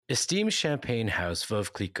Esteemed champagne house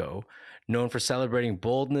Veuve Clicquot, known for celebrating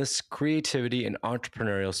boldness, creativity, and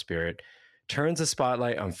entrepreneurial spirit, turns the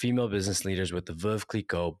spotlight on female business leaders with the Veuve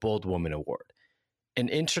Clicquot Bold Woman Award, an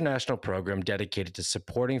international program dedicated to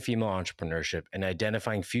supporting female entrepreneurship and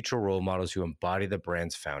identifying future role models who embody the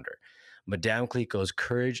brand's founder, Madame Clicquot's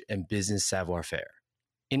courage and business savoir-faire.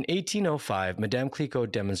 In 1805, Madame Clicquot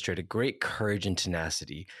demonstrated great courage and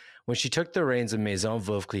tenacity when she took the reins of Maison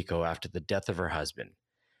Veuve Clicquot after the death of her husband,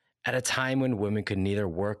 at a time when women could neither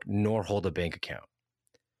work nor hold a bank account.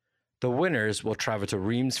 The winners will travel to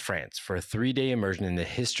Reims, France for a 3-day immersion in the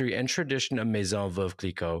history and tradition of Maison Veuve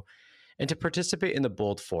Clicquot and to participate in the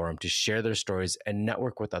Bold Forum to share their stories and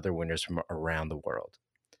network with other winners from around the world.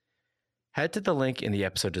 Head to the link in the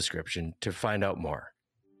episode description to find out more.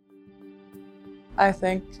 I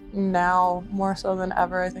think now more so than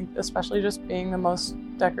ever, I think especially just being the most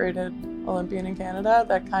decorated Olympian in Canada,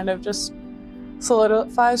 that kind of just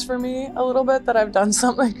solidifies for me a little bit that I've done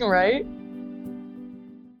something right.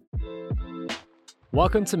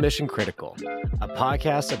 Welcome to Mission Critical, a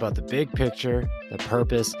podcast about the big picture, the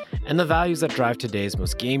purpose, and the values that drive today's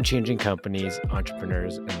most game-changing companies,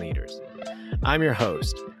 entrepreneurs, and leaders. I'm your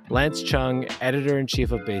host, Lance Chung,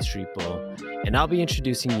 editor-in-chief of Bay Street Bull, and I'll be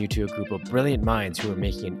introducing you to a group of brilliant minds who are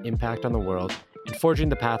making an impact on the world and forging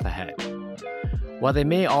the path ahead. While they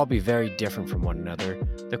may all be very different from one another,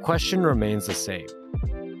 the question remains the same.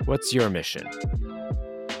 What's your mission?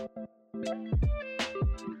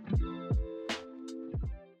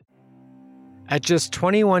 At just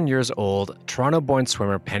 21 years old, Toronto-born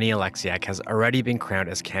swimmer Penny Oleksiak has already been crowned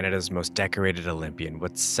as Canada's most decorated Olympian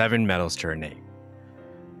with 7 medals to her name.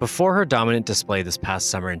 Before her dominant display this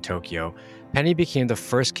past summer in Tokyo, Penny became the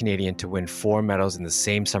first Canadian to win 4 medals in the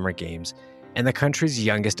same Summer Games and the country's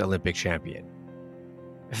youngest Olympic champion.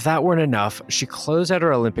 If that weren't enough, she closed out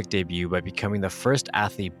her Olympic debut by becoming the first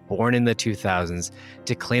athlete born in the 2000s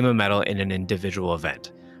to claim a medal in an individual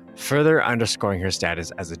event, further underscoring her status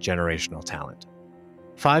as a generational talent.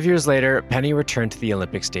 5 years later, Penny returned to the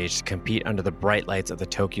Olympic stage to compete under the bright lights of the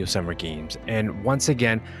Tokyo Summer Games and once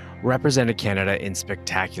again represented Canada in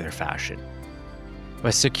spectacular fashion.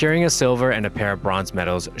 By securing a silver and a pair of bronze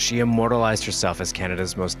medals, she immortalized herself as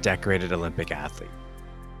Canada's most decorated Olympic athlete.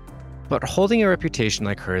 But holding a reputation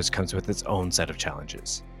like hers comes with its own set of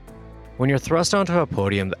challenges. When you're thrust onto a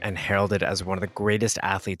podium and heralded as one of the greatest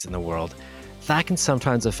athletes in the world, that can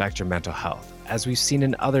sometimes affect your mental health, as we've seen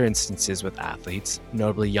in other instances with athletes,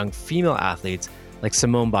 notably young female athletes like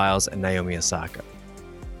Simone Biles and Naomi Osaka.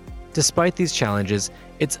 Despite these challenges,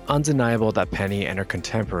 it's undeniable that Penny and her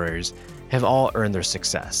contemporaries have all earned their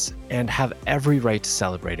success and have every right to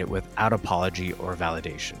celebrate it without apology or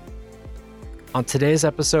validation. On today's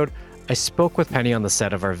episode, I spoke with Penny on the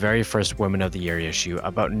set of our very first Women of the Year issue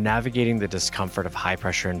about navigating the discomfort of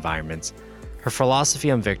high-pressure environments, her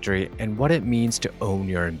philosophy on victory, and what it means to own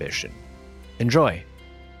your ambition. Enjoy.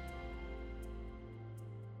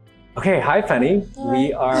 Okay, hi Penny. Hi.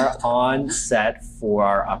 We are on set for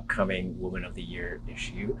our upcoming Women of the Year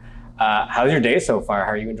issue. How's your day so far?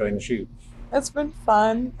 How are you enjoying the shoot? It's been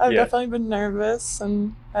fun. I've Yeah. definitely been nervous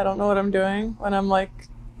and I don't know what I'm doing when I'm like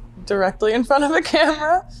directly in front of a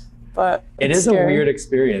camera, but It it's is scary. a weird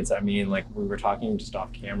experience. I mean, like we were talking just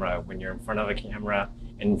off camera, when you're in front of a camera,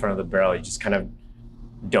 in front of the barrel, you just kind of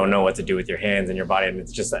don't know what to do with your hands and your body, and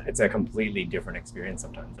it's a completely different experience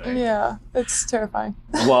sometimes, right? Yeah, it's terrifying.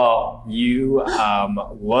 Well, you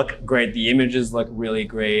look great. The images look really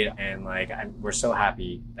great, and we're so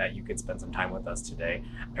happy that you could spend some time with us today.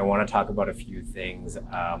 I want to talk about a few things.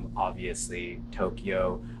 Obviously,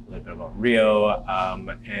 Tokyo, a little bit about Rio,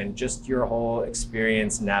 and just your whole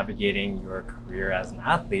experience navigating your career as an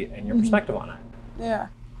athlete and your perspective on it. Yeah.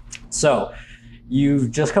 So,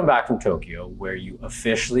 you've just come back from Tokyo, where you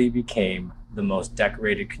officially became the most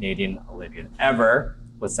decorated Canadian Olympian ever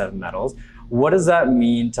with 7 medals. What does that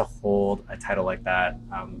mean to hold a title like that?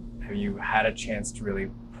 Have you had a chance to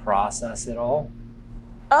really process it all?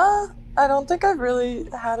 I don't think I've really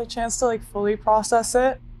had a chance to like fully process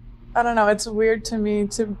it. I don't know, it's weird to me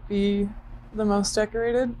to be the most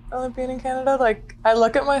decorated Olympian in Canada. Like I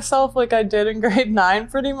look at myself like I did in grade 9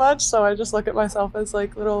 pretty much, so I just look at myself as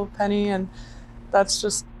like little Penny, and that's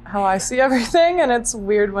just how I see everything. And it's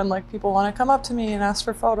weird when like people want to come up to me and ask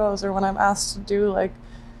for photos, or when I'm asked to do like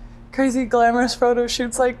crazy glamorous photo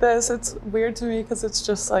shoots like this. It's weird to me because it's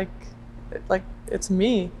just like it's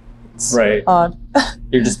me. It's Right. odd.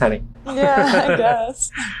 You're just Penny. Yeah, I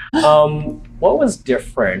guess. What was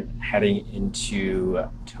different heading into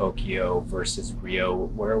Tokyo versus Rio?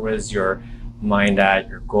 Where was your mind at,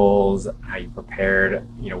 your goals, how you prepared?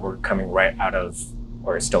 You know, we're coming right out of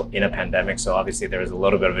or still in a pandemic. So obviously there was a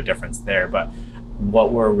little bit of a difference there, but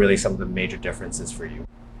what were really some of the major differences for you?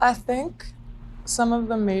 I think some of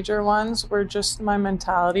the major ones were just my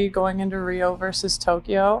mentality going into Rio versus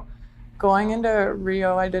Tokyo. Going into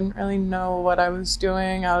Rio, I didn't really know what I was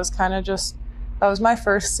doing. I was kind of just, that was my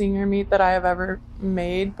first senior meet that I have ever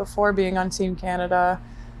made before being on Team Canada.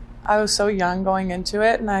 I was so young going into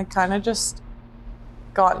it, and I kind of just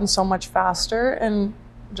gotten so much faster in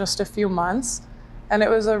just a few months. And it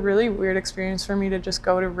was a really weird experience for me to just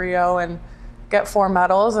go to Rio and get 4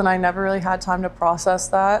 medals, and I never really had time to process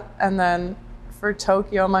that. And then for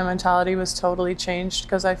Tokyo, my mentality was totally changed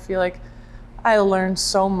because I feel like I learned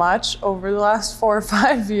so much over the last 4 or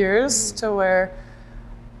 5 years to where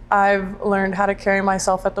I've learned how to carry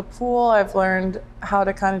myself at the pool. I've learned how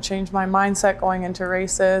to kind of change my mindset going into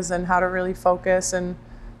races and how to really focus. And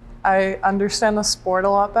I understand the sport a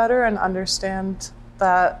lot better and understand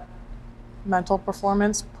that mental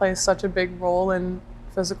performance plays such a big role in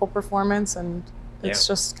physical performance. And it's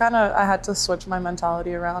just kind of, I had to switch my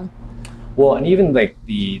mentality around. Well, and even like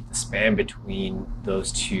the span between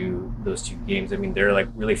those two games, I mean, they're like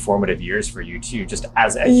really formative years for you too, just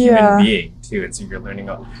as a human being too. And so you're learning,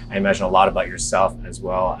 I imagine, a lot about yourself as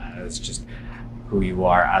well as just who you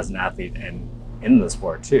are as an athlete and in the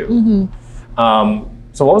sport too.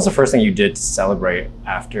 So what was the first thing you did to celebrate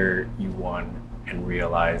after you won and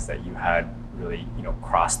realized that you had really,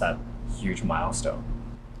 crossed that huge milestone?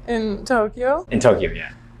 In Tokyo? In Tokyo,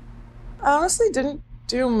 yeah. I honestly didn't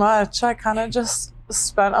do much. I kind of just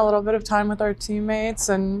spent a little bit of time with our teammates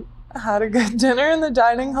and had a good dinner in the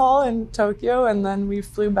dining hall in Tokyo, and then we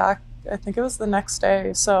flew back, I think it was the next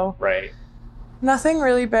day. So right. Nothing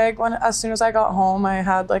really big. As soon as I got home, I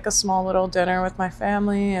had like a small little dinner with my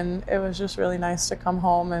family, and it was just really nice to come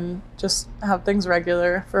home and just have things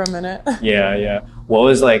regular for a minute. Yeah. What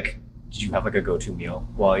was like, did you have like a go-to meal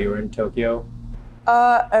while you were in Tokyo?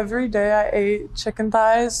 Every day I ate chicken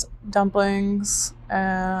thighs, dumplings,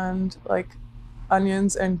 and like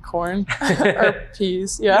onions and corn or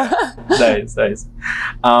peas. Yeah. Nice.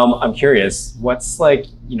 I'm curious, what's like,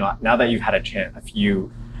 now that you've had a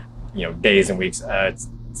few, days and weeks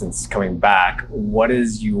since coming back, what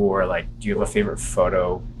is your, like, do you have a favorite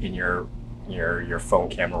photo in your phone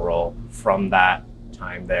camera roll from that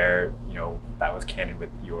time there, that was candid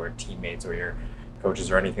with your teammates or your coaches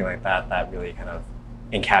or anything like that, that really kind of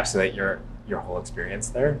encapsulate your whole experience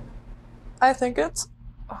there? I think it's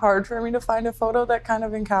hard for me to find a photo that kind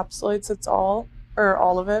of encapsulates all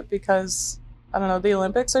of it, because I don't know, the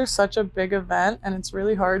Olympics are such a big event, and it's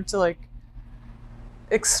really hard to like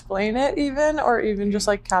explain it even just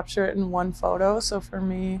like capture it in one photo. So for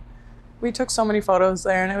me, we took so many photos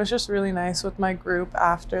there, and it was just really nice with my group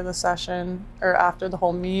after the session or after the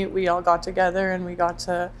whole meet. We all got together and we got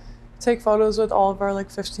to take photos with all of our like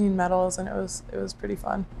 15 medals, and it was pretty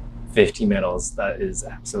fun. 50 medals, that is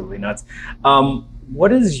absolutely nuts.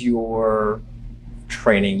 What is your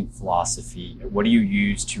training philosophy? What do you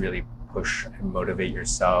use to really push and motivate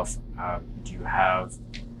yourself? Do you have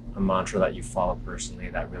a mantra that you follow personally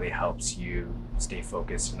that really helps you stay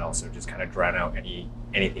focused and also just kind of drown out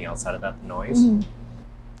anything outside of that noise?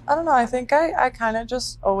 I don't know. I think I kind of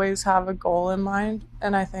just always have a goal in mind,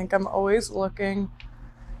 and I think I'm always looking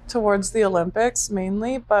towards the Olympics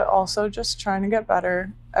mainly, but also just trying to get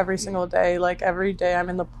better every single day. Like every day I'm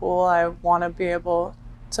in the pool, I want to be able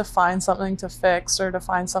to find something to fix or to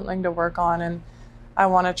find something to work on, and I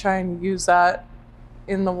want to try and use that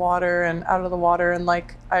in the water and out of the water. And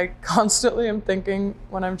like I constantly am thinking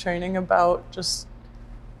when I'm training about just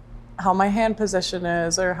how my hand position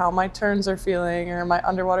is or how my turns are feeling or my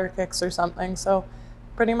underwater kicks or something. So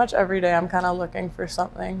pretty much every day I'm kind of looking for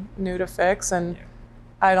something new to fix, and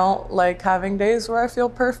I don't like having days where I feel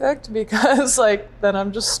perfect, because like then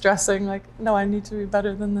I'm just stressing like, no, I need to be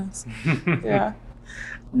better than this. Yeah.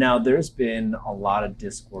 Now, there's been a lot of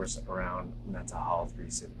discourse around mental health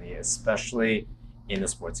recently, especially in the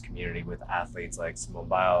sports community, with athletes like Simone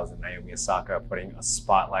Biles and Naomi Osaka putting a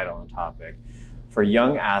spotlight on the topic. For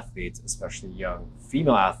young athletes, especially young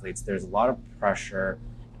female athletes, there's a lot of pressure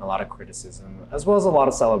and a lot of criticism, as well as a lot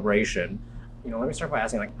of celebration. Let me start by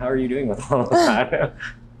asking, like, how are you doing with all of that?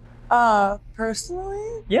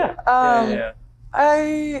 Personally? Yeah.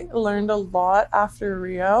 I learned a lot after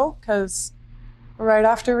Rio, because right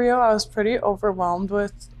after Rio, I was pretty overwhelmed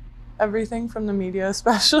with everything from the media,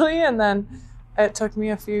 especially. And then it took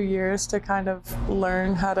me a few years to kind of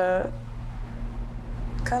learn how to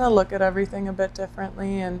kind of look at everything a bit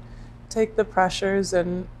differently and take the pressures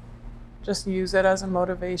and just use it as a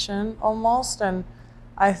motivation almost. And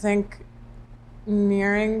I think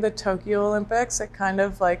nearing the Tokyo Olympics, it kind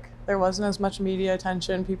of like, there wasn't as much media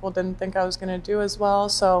attention. People didn't think I was going to do as well.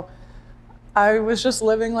 So I was just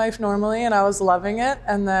living life normally and I was loving it.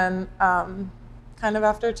 And then kind of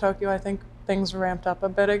after Tokyo, I think things ramped up a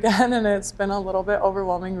bit again, and it's been a little bit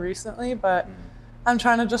overwhelming recently, but I'm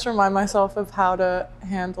trying to just remind myself of how to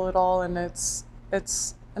handle it all, and it's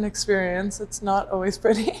an experience. It's not always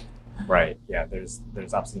pretty. Right. Yeah. There's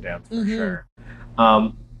ups and downs for sure.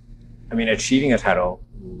 I mean, achieving a title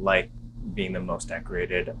like being the most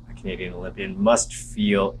decorated Canadian Olympian must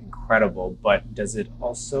feel incredible, but does it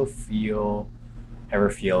also ever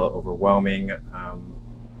feel overwhelming?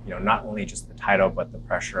 Not only just the title, but the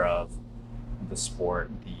pressure of the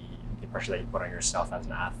sport, the pressure that you put on yourself as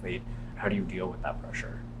an athlete. How do you deal with that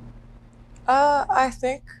pressure? I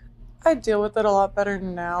think I deal with it a lot better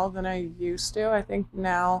now than I used to. I think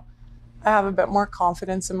now I have a bit more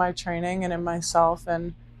confidence in my training and in myself,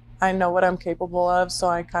 and I know what I'm capable of, so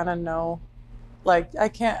I kind of know, like,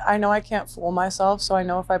 I know I can't fool myself, so I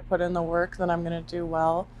know if I put in the work, then I'm going to do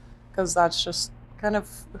well, because that's just kind of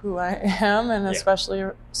who I am, and especially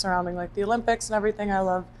surrounding like the Olympics and everything, I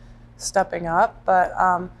love stepping up. But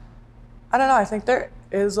I don't know, I think there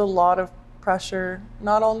is a lot of pressure,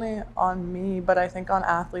 not only on me, but I think on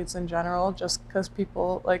athletes in general, just because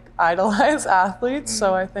people like idolize athletes.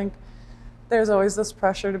 So I think there's always this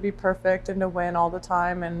pressure to be perfect and to win all the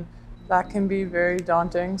time, and that can be very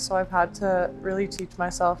daunting. So I've had to really teach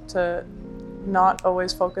myself to not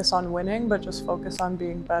always focus on winning, but just focus on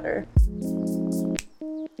being better.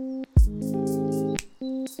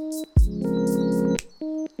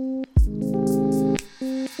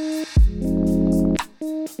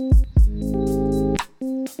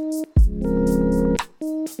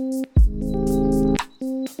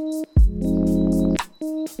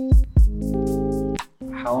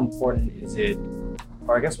 How important is it,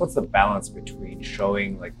 or I guess what's the balance between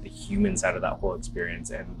showing like the human side of that whole experience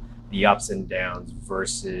and the ups and downs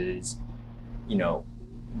versus,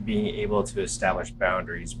 being able to establish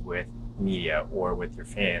boundaries with media or with your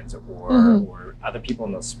fans or other people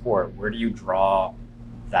in the sport? Where do you draw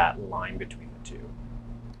that line between the two?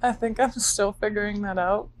 I think I'm still figuring that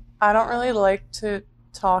out. I don't really like to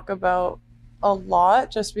talk about a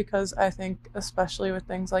lot, just because I think, especially with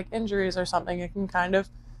things like injuries or something, it can kind of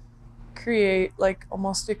create like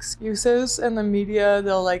almost excuses in the media.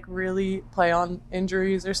 They'll like really play on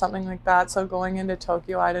injuries or something like that. So going into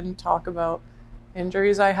Tokyo, I didn't talk about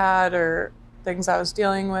injuries I had or things I was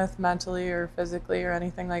dealing with mentally or physically or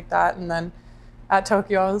anything like that. And then at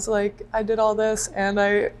Tokyo, I was like, I did all this and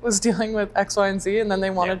I was dealing with X, Y, and Z. And then they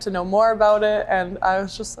wanted to know more about it. And I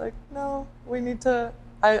was just like, no, we need to,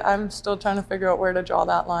 I'm still trying to figure out where to draw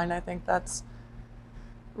that line. I think that's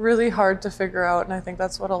really hard to figure out. And I think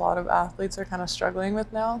that's what a lot of athletes are kind of struggling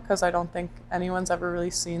with now, because I don't think anyone's ever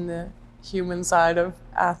really seen the human side of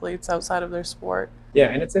athletes outside of their sport. Yeah,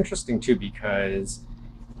 and it's interesting too, because,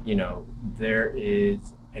 there is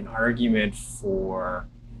an argument for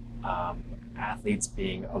athletes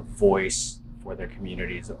being a voice for their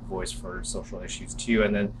communities, a voice for social issues too.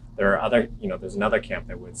 And then there are there's another camp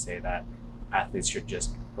that would say that athletes should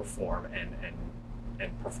just perform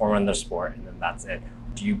and perform in their sport, and then that's it.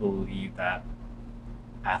 Do you believe that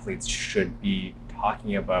athletes should be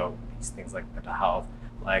talking about these things like mental health,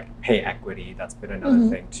 like pay equity? That's been another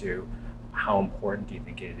thing too. How important do you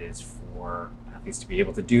think it is for athletes to be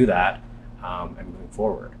able to do that and moving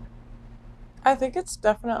forward? I think it's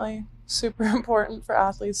definitely super important for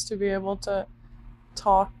athletes to be able to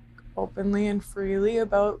talk openly and freely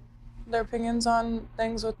about their opinions on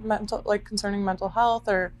things with concerning mental health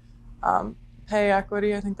or pay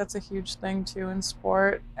equity. I think that's a huge thing too in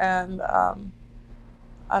sport. And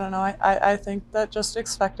I don't know, I think that just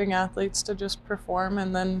expecting athletes to just perform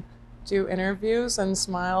and then do interviews and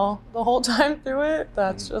smile the whole time through it,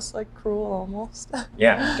 that's just like cruel almost.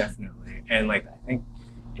 Yeah, definitely. And like, I think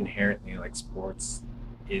inherently like sports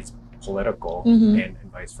is political and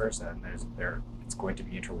vice versa. And it's going to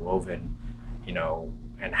be interwoven,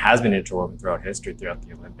 and has been interwoven throughout history, throughout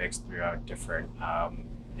the Olympics, throughout different,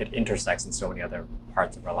 it intersects in so many other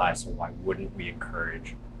parts of our lives. So why wouldn't we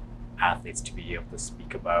encourage athletes to be able to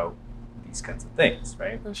speak about these kinds of things,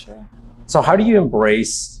 right? For sure. So how do you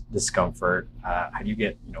embrace discomfort? How do you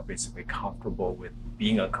get, basically comfortable with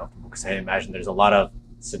being uncomfortable? Because I imagine there's a lot of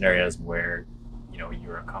scenarios where,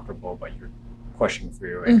 you're uncomfortable, but you're pushing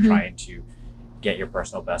through and trying to get your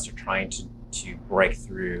personal best, or trying to break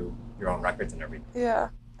through your own records and everything. Yeah,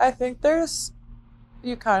 I think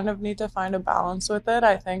you kind of need to find a balance with it.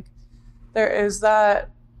 I think there is that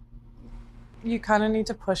you kind of need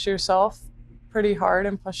to push yourself pretty hard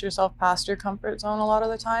and push yourself past your comfort zone a lot of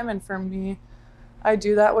the time. And for me, I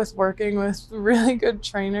do that with working with really good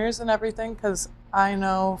trainers and everything because I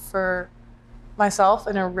know for myself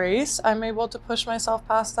in a race, I'm able to push myself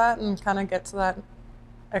past that and kind of get to that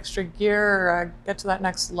extra gear or get to that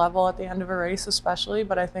next level at the end of a race, especially.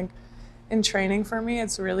 But I think in training for me,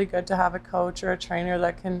 it's really good to have a coach or a trainer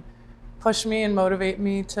that can push me and motivate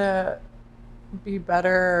me to be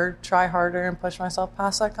better or try harder and push myself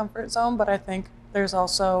past that comfort zone. But I think there's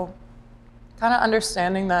also kind of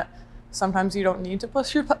understanding that sometimes you don't need to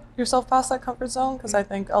push yourself past that comfort zone because I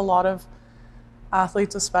think a lot of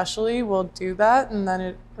athletes especially will do that and then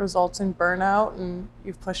it results in burnout and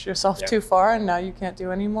you've pushed yourself too far and now you can't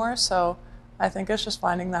do anymore. So I think it's just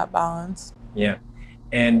finding that balance. Yeah.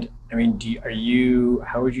 And I mean,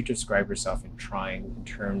 how would you describe yourself in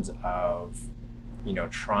terms of,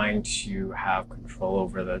 trying to have control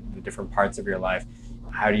over the different parts of your life?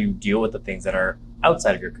 How do you deal with the things that are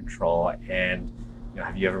outside of your control? And,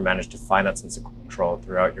 have you ever managed to find that sense of control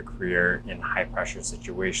throughout your career in high pressure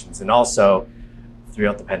situations? And also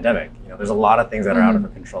throughout the pandemic, there's a lot of things that are out of your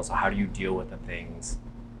control. So how do you deal with the things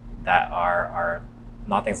that are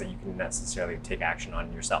not things that you can necessarily take action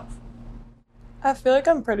on yourself? I feel like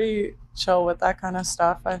I'm pretty chill with that kind of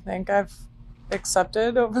stuff. I think I've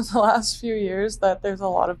accepted over the last few years that there's a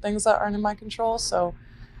lot of things that aren't in my control. So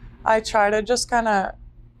I try to just kind of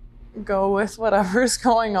go with whatever's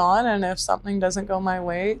going on. And if something doesn't go my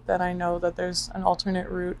way, then I know that there's an alternate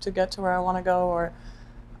route to get to where I want to go, or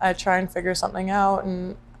I try and figure something out.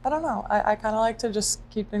 And I don't know, I kind of like to just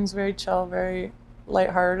keep things very chill, very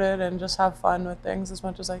lighthearted, and just have fun with things as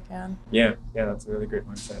much as I can. Yeah, that's a really great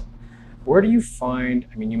mindset. Where do you find,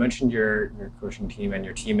 I mean, you mentioned your coaching team and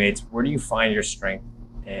your teammates. Where do you find your strength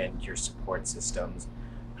and your support systems?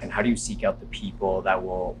 And how do you seek out the people that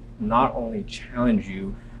will not only challenge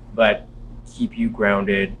you, but keep you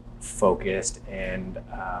grounded, focused, and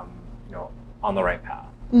on the right path?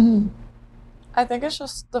 Mm-hmm. I think it's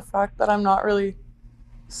just the fact that I'm not really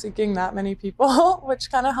seeking that many people,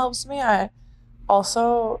 which kind of helps me. I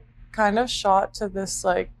also kind of shot to this,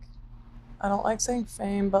 like, I don't like saying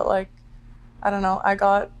fame, but like, I don't know, I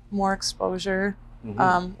got more exposure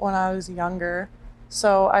when I was younger.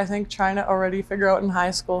 So I think trying to already figure out in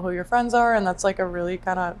high school who your friends are, and that's like a really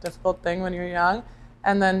kind of difficult thing when you're young.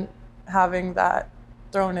 And then having that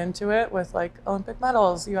thrown into it with like Olympic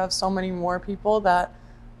medals, you have so many more people that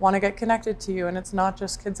want to get connected to you. And it's not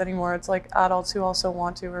just kids anymore, it's like adults who also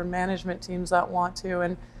want to, or management teams that want to.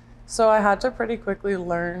 And so I had to pretty quickly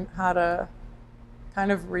learn how to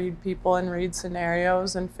kind of read people and read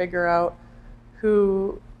scenarios and figure out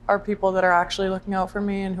who are people that are actually looking out for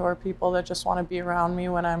me and who are people that just want to be around me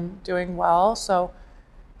when I'm doing well. So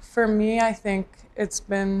for me, I think it's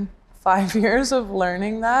been 5 years of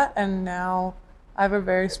learning that, and now I have a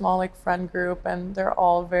very small like friend group and they're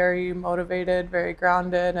all very motivated, very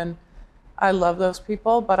grounded, and I love those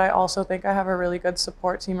people. But I also think I have a really good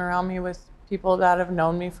support team around me with people that have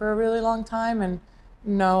known me for a really long time and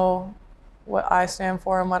know what I stand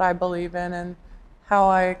for and what I believe in and how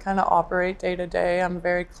I kind of operate day to day. I'm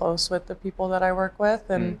very close with the people that I work with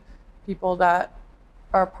and people that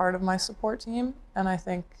are part of my support team. And I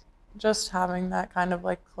think just having that kind of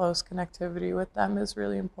like close connectivity with them is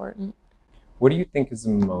really important. What do you think is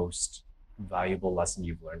the most valuable lesson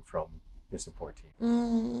you've learned from your support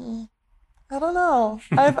team? I don't know.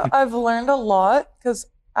 I've learned a lot because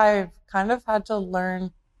I've kind of had to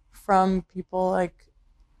learn from people like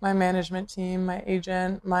my management team, my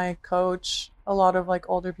agent, my coach, a lot of like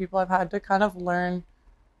older people. I've had to kind of learn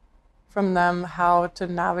from them how to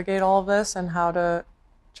navigate all of this and how to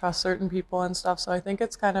trust certain people and stuff. So I think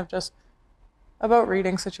it's kind of just about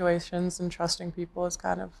reading situations and trusting people is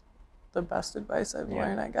kind of the best advice I've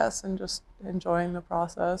learned, I guess, and just enjoying the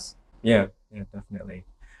process. Yeah, definitely.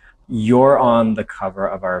 You're on the cover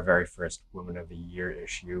of our very first Women of the Year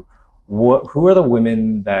issue. Who are the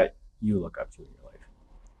women that you look up to in your life?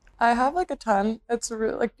 I have like a ton. It's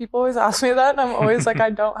really, like people always ask me that, and I'm always like, I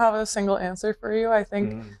don't have a single answer for you. I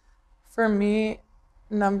think for me,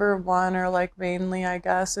 number one, or like mainly, I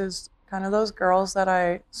guess, is kind of those girls that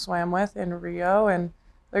I swam with in Rio and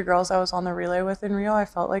the girls I was on the relay with in Rio. I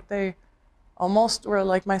felt like they almost were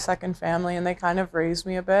like my second family, and they kind of raised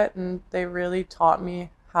me a bit, and they really taught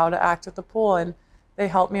me how to act at the pool, and they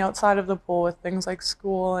helped me outside of the pool with things like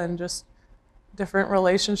school and just different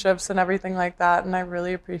relationships and everything like that. And I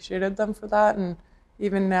really appreciated them for that. And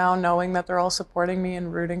even now, knowing that they're all supporting me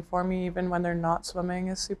and rooting for me even when they're not swimming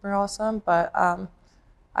is super awesome. But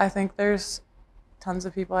I think there's tons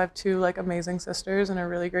of people. I have two like amazing sisters and a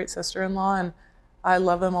really great sister-in-law, and I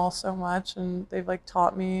love them all so much, and they've like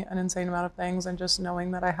taught me an insane amount of things. And just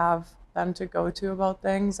knowing that I have them to go to about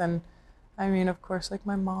things and I mean, of course, like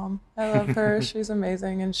my mom. I love her. She's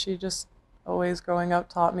amazing, and she just always growing up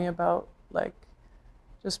taught me about like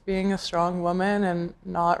just being a strong woman and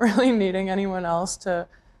not really needing anyone else to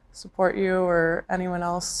support you or anyone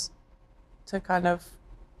else to kind of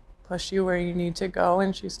push you where you need to go.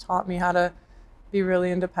 And she's taught me how to be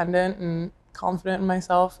really independent and confident in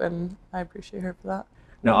myself, and I appreciate her for that.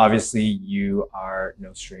 Now, obviously, you are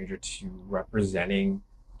no stranger to representing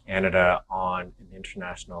Canada on an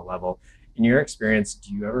international level. In your experience,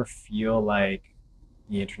 do you ever feel like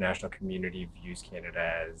the international community views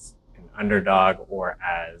Canada as an underdog or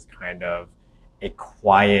as kind of a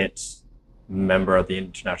quiet member of the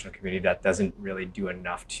international community that doesn't really do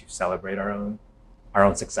enough to celebrate our own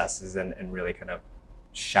successes and really kind of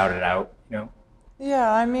shout it out, you know?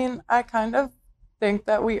 Yeah, I mean, I kind of think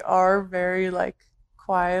that we are very like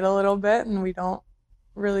quiet a little bit and we don't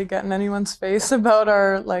really get in anyone's face about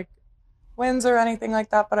our like wins or anything like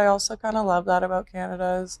that, but I also kind of love that about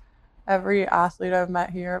Canada is every athlete I've met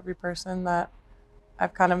here, every person that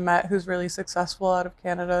I've kind of met who's really successful out of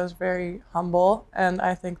Canada is very humble, and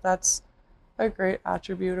I think that's a great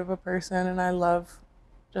attribute of a person, and I love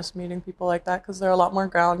just meeting people like that because they're a lot more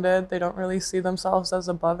grounded. They don't really see themselves as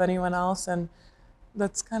above anyone else, and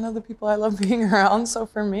that's kind of the people I love being around. So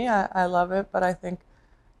for me, I love it, but I think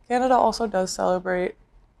Canada also does celebrate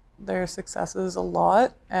their successes a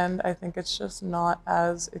lot, and I think it's just not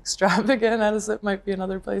as extravagant as it might be in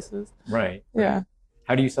other places. Right, Yeah. right.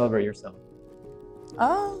 How do you celebrate yourself?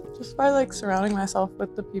 Just by like surrounding myself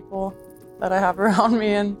with the people that I have around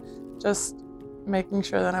me and just making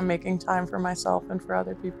sure that I'm making time for myself and for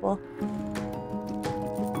other people.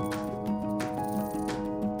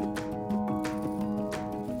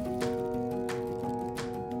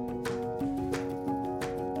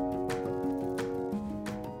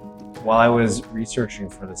 While I was researching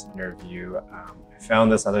for this interview, I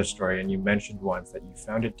found this other story, and you mentioned once that you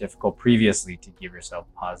found it difficult previously to give yourself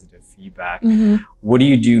positive feedback. hmm What do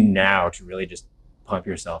you do now to really just pump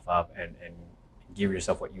yourself up and give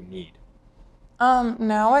yourself what you need?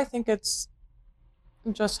 Now I think it's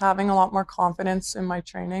just having a lot more confidence in my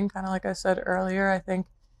training. Kind of like I said earlier, I think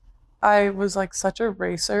I was like such a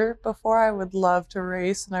racer before. I would love to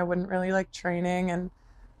race and I wouldn't really like training and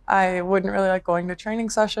I wouldn't really like going to training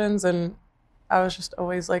sessions and I was just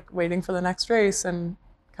always like waiting for the next race and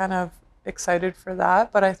kind of excited for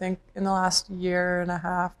that. But I think in the last year and a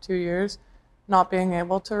half, 2 years, not being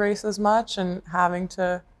able to race as much and having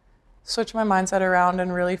to switch my mindset around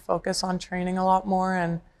and really focus on training a lot more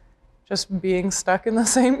and just being stuck in the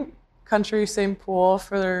same country, same pool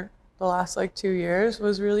for the last like 2 years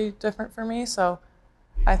was really different for me. So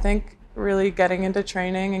I think really getting into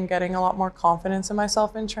training and getting a lot more confidence in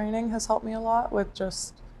myself in training has helped me a lot with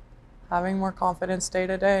just having more confidence day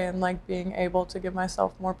to day and like being able to give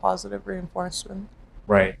myself more positive reinforcement.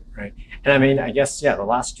 Right, right. And I mean, I guess, yeah, the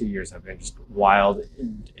last 2 years have been just wild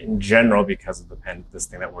in general because of this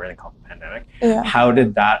thing that we're in called the pandemic. Yeah. How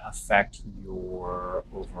did that affect your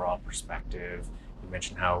overall perspective? You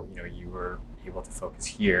mentioned how, you were able to focus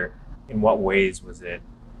here. In what ways was it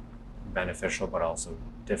beneficial but also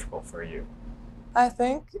difficult for you? I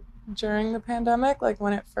think during the pandemic, like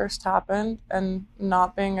when it first happened and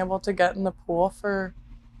not being able to get in the pool for,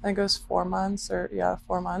 I think it was 4 months or yeah,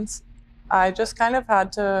 4 months, I just kind of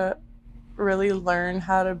had to really learn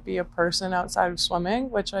how to be a person outside of swimming,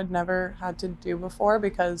 which I'd never had to do before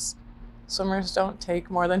because swimmers don't take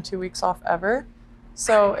more than 2 weeks off ever.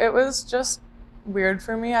 So it was just weird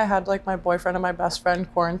for me. I had like my boyfriend and my best friend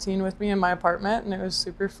quarantine with me in my apartment, and it was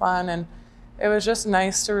super fun. And it was just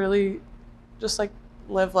nice to really just like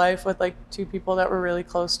live life with like two people that were really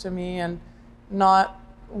close to me and not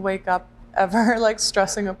wake up ever like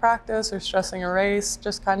stressing a practice or stressing a race,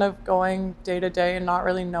 just kind of going day to day and not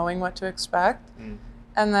really knowing what to expect. Mm.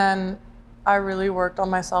 And then I really worked on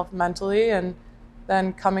myself mentally, and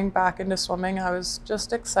then coming back into swimming, I was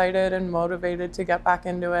just excited and motivated to get back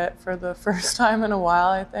into it for the first time in a while,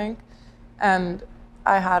 I think. And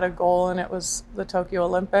I had a goal, and it was the Tokyo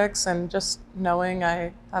Olympics, and just knowing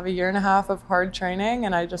I have a year and a half of hard training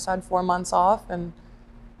and I just had 4 months off, and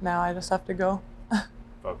now I just have to go.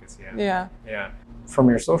 Focus, yeah. Yeah. Yeah. From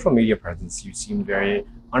your social media presence, you seem very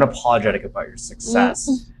unapologetic about your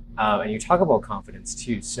success, and you talk about confidence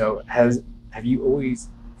too. So, have you always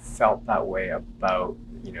felt that way about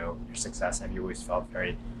your success? Have you always felt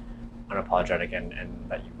very unapologetic and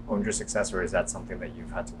that you owned your success, or is that something that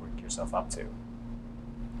you've had to work yourself up to?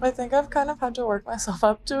 I think I've kind of had to work myself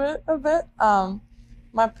up to it a bit.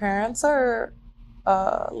 My parents are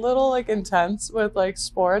a little like intense with like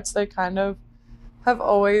sports. They kind of have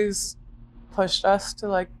always pushed us to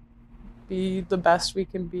like be the best we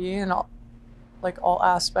can be in like all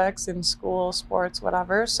aspects in school, sports,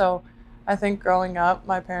 whatever. So I think growing up,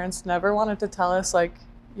 my parents never wanted to tell us like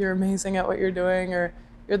you're amazing at what you're doing or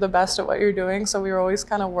you're the best at what you're doing. So we were always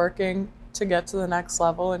kind of working to get to the next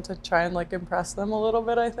level and to try and like impress them a little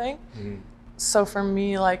bit, I think. So for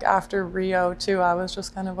me, like after Rio too, I was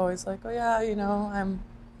just kind of always like, oh yeah,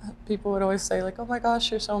 people would always say like, oh my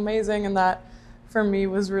gosh, you're so amazing. And that for me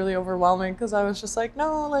was really overwhelming because I was just like,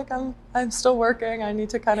 no, like I'm still working. I need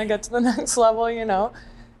to kind of get to the next level.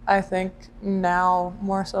 I think now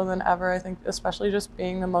more so than ever, I think especially just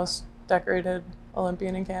being the most decorated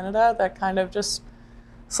Olympian in Canada, that kind of just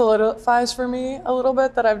solidifies for me a little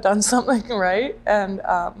bit that I've done something right. And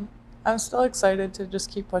I'm still excited to just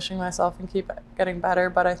keep pushing myself and keep getting better.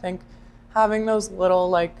 But I think having those little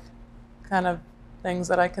like kind of things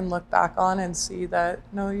that I can look back on and see that,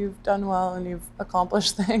 no, you've done well and you've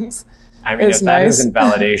accomplished things. I mean, if that nice. isn't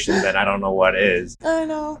validation, then I don't know what is. I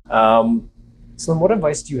know. So then what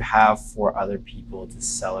advice do you have for other people to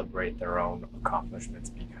celebrate their own accomplishments?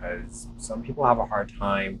 Because some people have a hard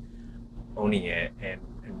time owning it and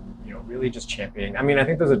really just championing. I mean, I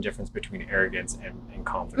think there's a difference between arrogance and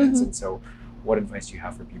confidence. And so what advice do you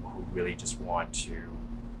have for people who really just want to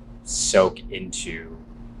soak into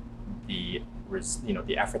the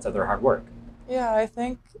efforts of their hard work? Yeah, I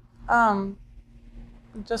think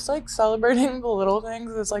just like celebrating the little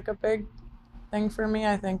things is like a big thing for me.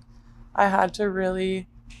 I think I had to really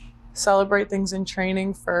celebrate things in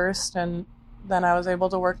training first, and then I was able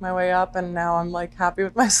to work my way up, and now I'm like happy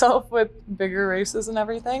with myself with bigger races and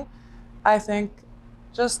everything. I think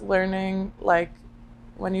just learning like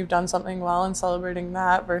when you've done something well and celebrating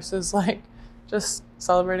that versus like just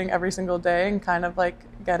celebrating every single day and kind of like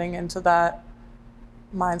getting into that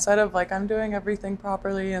mindset of like I'm doing everything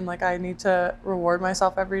properly and like I need to reward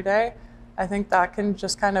myself every day. I think that can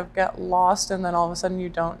just kind of get lost, and then all of a sudden you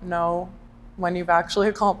don't know when you've actually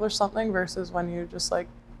accomplished something versus when you just like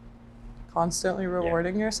constantly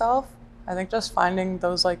rewarding yourself. I think just finding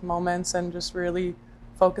those like moments and just really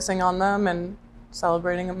focusing on them and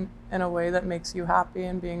celebrating them in a way that makes you happy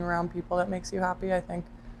and being around people that makes you happy, I think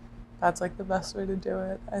that's like the best way to do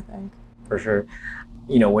it, I think. For sure.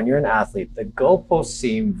 When you're an athlete, the goalposts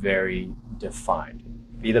seem very defined.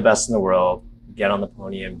 Be the best in the world, get on the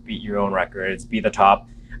podium, beat your own records, be the top.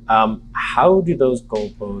 How do those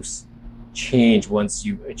goalposts change once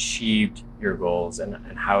you've achieved your goals, and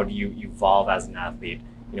how do you evolve as an athlete?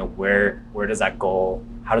 Where does that goal,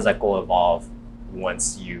 how does that goal evolve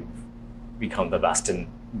once you've become the best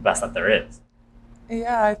that there is?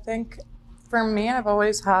 Yeah, I think for me, I've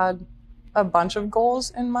always had a bunch of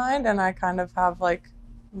goals in mind, and I kind of have like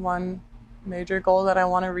one major goal that I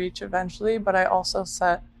want to reach eventually, but I also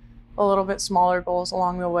set a little bit smaller goals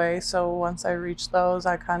along the way. So once I reach those,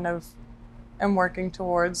 I kind of am working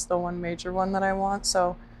towards the one major one that I want.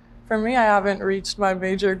 So for me, I haven't reached my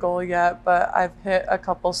major goal yet, but I've hit a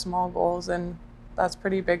couple small goals, and that's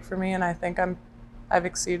pretty big for me. And I think I've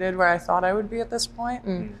exceeded where I thought I would be at this point,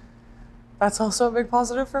 and that's also a big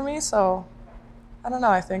positive for me. So I don't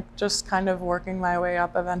know, I think just kind of working my way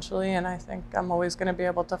up eventually, and I think I'm always going to be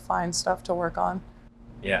able to find stuff to work on.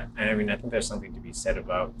 Yeah, and I mean, I think there's something to be said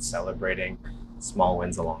about celebrating small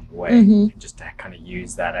wins along the way, and just to kind of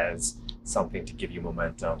use that as something to give you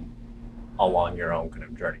momentum along your own kind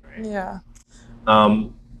of journey, right? Yeah.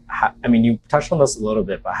 I mean, you touched on this a little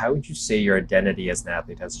bit, but how would you say your identity as an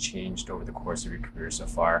athlete has changed over the course of your career so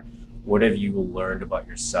far? What have you learned about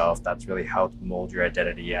yourself that's really helped mold your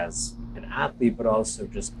identity as an athlete, but also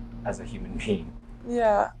just as a human being?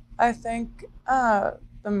 Yeah, I think the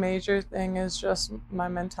major thing is just my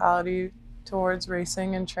mentality towards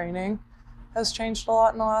racing and training has changed a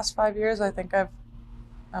lot in the last 5 years. I think I'm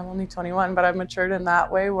only 21, but I've matured in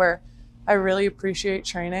that way where I really appreciate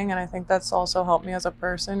training, and I think that's also helped me as a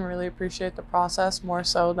person really appreciate the process more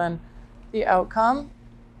so than the outcome.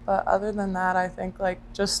 But other than that, I think like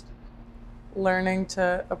just learning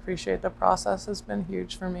to appreciate the process has been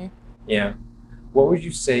huge for me. Yeah. What would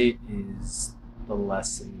you say is the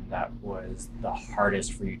lesson that was the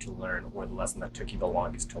hardest for you to learn, or the lesson that took you the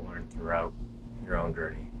longest to learn throughout your own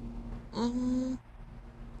journey?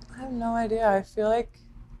 I have no idea. I feel like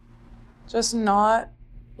just not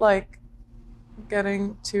like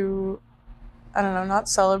getting too, I don't know, not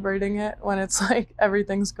celebrating it when it's like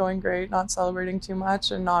everything's going great, not celebrating too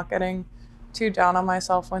much, and not getting too down on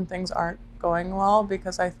myself when things aren't going well,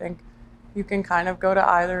 because I think you can kind of go to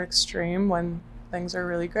either extreme when things are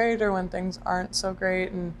really great or when things aren't so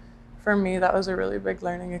great. And for me, that was a really big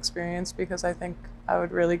learning experience, because I think I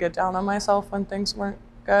would really get down on myself when things weren't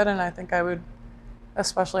good. And I think I would,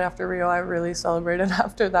 especially after Rio, I really celebrated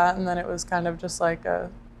after that. And then it was kind of just like a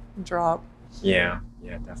drop Yeah,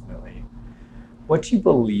 definitely. What do you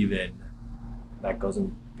believe in that goes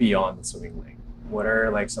beyond the swimming lane? What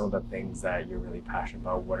are like some of the things that you're really passionate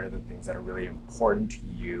about? What are the things that are really important to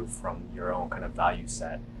you from your own kind of value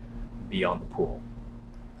set beyond the pool?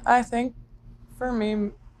 I think for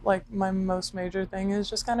me, like my most major thing is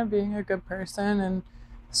just kind of being a good person and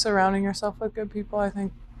surrounding yourself with good people.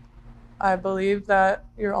 I believe that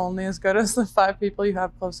you're only as good as the five people you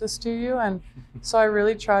have closest to you. And so I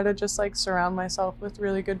really try to just like surround myself with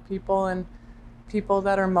really good people and people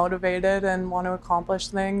that are motivated and want to accomplish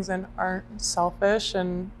things and aren't selfish.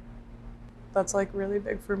 And that's like really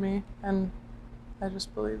big for me. And I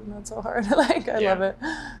just believe in that so hard. Like, I love Yeah. it.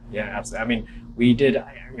 Yeah, absolutely. I mean, we did,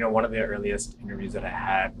 one of the earliest interviews that I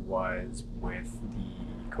had was with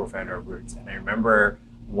the co-founder of Roots. And I remember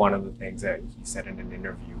one of the things that he said in an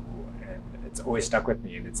interview, and it's always stuck with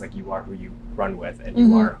me. And it's like, you are who you run with, and you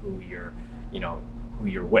Hmm. are you know, who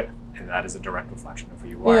you're with. And that is a direct reflection of who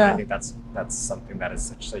you are. And I Yeah. think that's something that is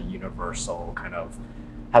such a universal kind of,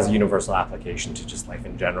 has a universal application to just life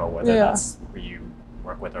in general, whether Yeah, that's who you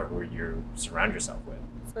work with or who you surround yourself with.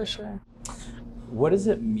 for sure. What does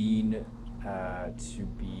it mean to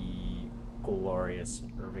be glorious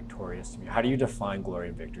or victorious to you? How do you define glory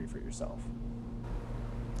and victory for yourself?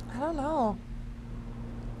 I don't know.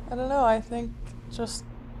 I don't know. I think just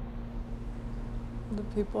the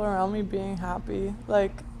people around me being happy,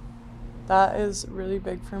 like that is really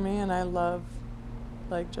big for me. And I love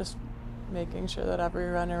like just making sure that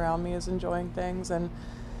everyone around me is enjoying things. And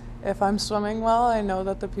if I'm swimming well, I know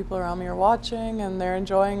that the people around me are watching and they're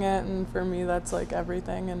enjoying it. And for me, that's like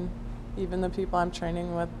everything. And even the people I'm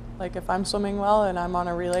training with, like if I'm swimming well and I'm on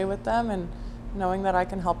a relay with them and knowing that I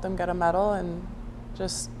can help them get a medal and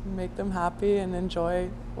just make them happy and enjoy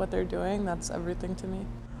what they're doing, that's everything to me.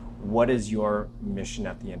 What is your mission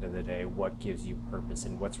at the end of the day? What gives you purpose,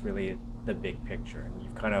 and what's really the big picture? And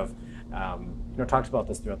you've kind of talked about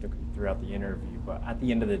this throughout the interview, but at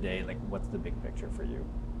the end of the day, like, what's the big picture for you?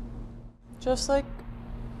 Just like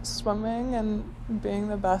swimming and being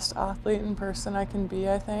the best athlete and person I can be,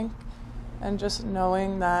 I think. And just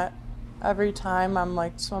knowing that every time I'm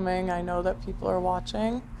like swimming, I know that people are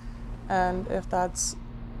watching. And if that's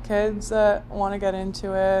kids that want to get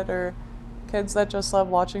into it or kids that just love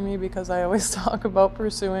watching me because I always talk about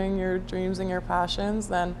pursuing your dreams and your passions,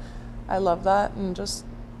 then I love that. And just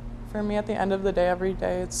for me, at the end of the day, every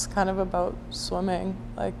day, it's kind of about swimming,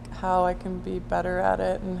 like how I can be better at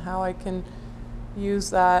it and how I can use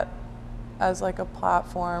that as like a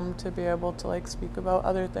platform to be able to like speak about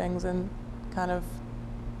other things and kind of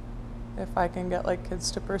if I can get like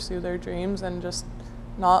kids to pursue their dreams and just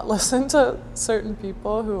not listen to certain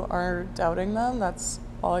people who are doubting them, that's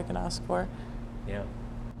all I can ask for. Yeah,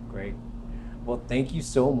 great. Well, thank you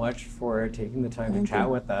so much for taking the time to Thank chat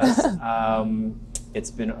you. with us.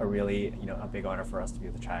 It's been a really, a big honor for us to be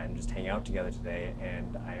able to chat and just hang out together today.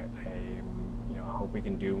 And I hope we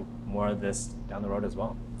can do more of this down the road as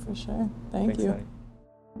well. For sure. Thank Thanks, you. Maddie.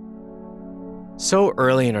 So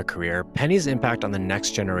early in her career, Penny's impact on the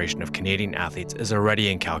next generation of Canadian athletes is already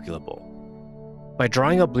incalculable. By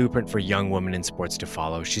drawing a blueprint for young women in sports to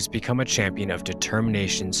follow, she's become a champion of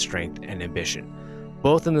determination, strength, and ambition,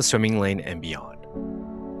 both in the swimming lane and beyond.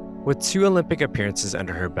 With 2 Olympic appearances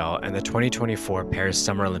under her belt and the 2024 Paris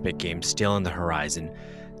Summer Olympic Games still on the horizon,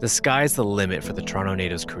 the sky's the limit for the Toronto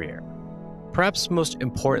native's career. Perhaps most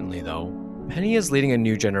importantly, though, Penny is leading a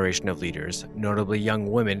new generation of leaders, notably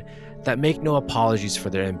young women, that make no apologies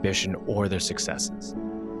for their ambition or their successes.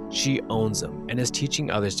 She owns them and is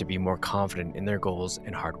teaching others to be more confident in their goals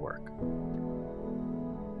and hard work.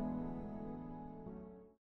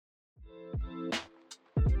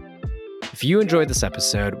 If you enjoyed this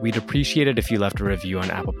episode, we'd appreciate it if you left a review on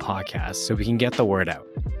Apple Podcasts so we can get the word out.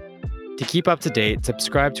 To keep up to date,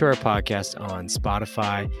 subscribe to our podcast on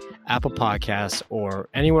Spotify, Apple Podcasts, or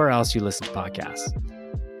anywhere else you listen to podcasts.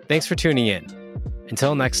 Thanks for tuning in.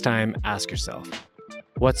 Until next time, ask yourself,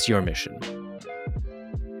 what's your mission?